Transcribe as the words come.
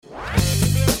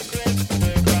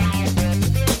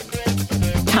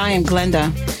Hi, I'm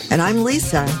Glenda. And I'm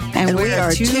Lisa. And we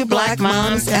are two black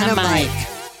moms and a mic.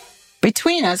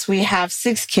 Between us, we have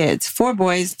 6 kids, 4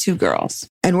 boys, 2 girls.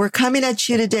 And we're coming at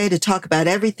you today to talk about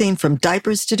everything from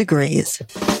diapers to degrees.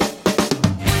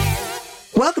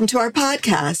 Welcome to our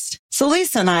podcast. So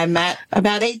Lisa and I met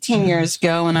about 18 years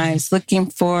ago when I was looking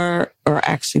for,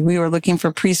 we were looking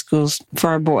for preschools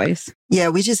for our boys. Yeah,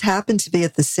 we just happened to be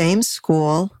at the same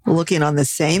school, looking on the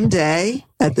same day,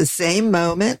 at the same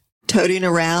moment, toting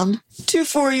around 2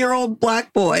 4-year-old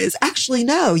black boys. Actually,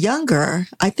 no, younger.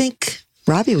 I think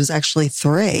Robbie was actually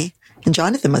 3, and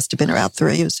Jonathan must have been around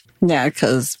 3. Yeah,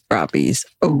 because Robbie's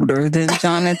older than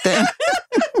Jonathan.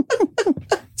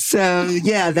 So,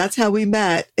 yeah, that's how we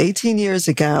met 18 years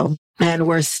ago. And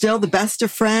we're still the best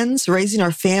of friends, raising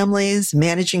our families,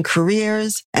 managing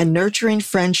careers, and nurturing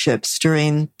friendships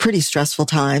during pretty stressful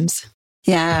times.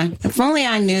 Yeah, if only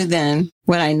I knew then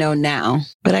what I know now.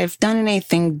 But I've done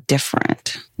anything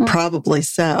different. Probably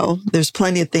so. There's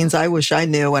plenty of things I wish I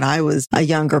knew when I was a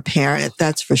younger parent,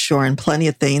 that's for sure. And plenty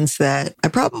of things that I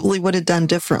probably would have done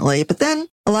differently. But then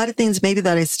a lot of things maybe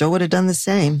that I still would have done the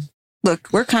same. Look,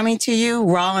 we're coming to you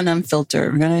raw and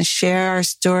unfiltered. We're going to share our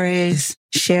stories,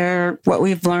 share what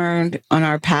we've learned on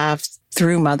our paths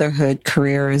through motherhood,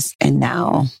 careers, and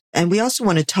now. And we also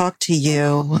want to talk to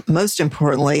you, most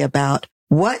importantly, about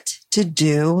what to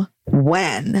do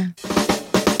when.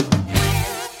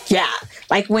 Yeah,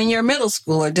 like when your middle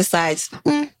schooler decides,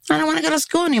 I don't want to go to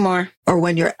school anymore. Or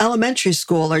when your elementary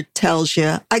schooler tells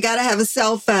you, I got to have a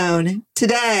cell phone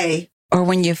today. Or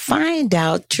when you find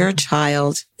out your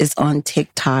child is on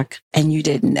TikTok and you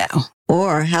didn't know.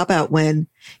 Or how about when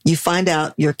you find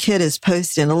out your kid is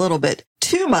posting a little bit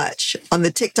too much on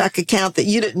the TikTok account that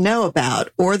you didn't know about,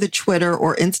 or the Twitter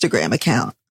or Instagram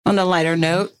account? On a lighter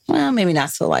note, well, maybe not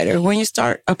so lighter, when you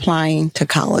start applying to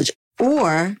college.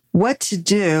 Or what to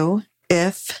do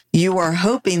if you are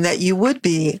hoping that you would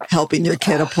be helping your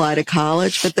kid apply to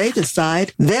college, but they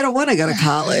decide they don't want to go to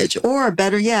college, or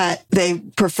better yet, they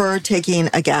prefer taking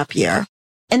a gap year.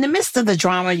 In the midst of the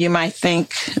drama, you might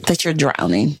think that you're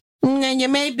drowning. And you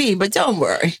may be, but don't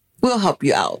worry. We'll help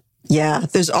you out. Yeah,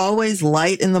 there's always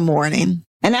light in the morning.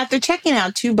 And after checking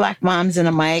out Two Black Moms and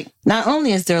a Mic, not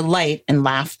only is there light and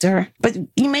laughter, but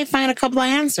you may find a couple of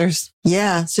answers.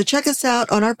 Yeah, so check us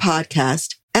out on our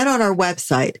podcast and on our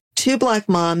website,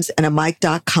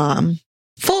 twoblackmomsandamic.com.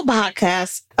 Full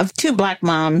podcast of Two Black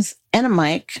Moms and a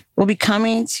Mic will be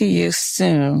coming to you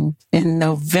soon in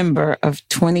November of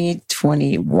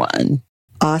 2021.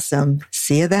 Awesome.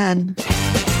 See you then.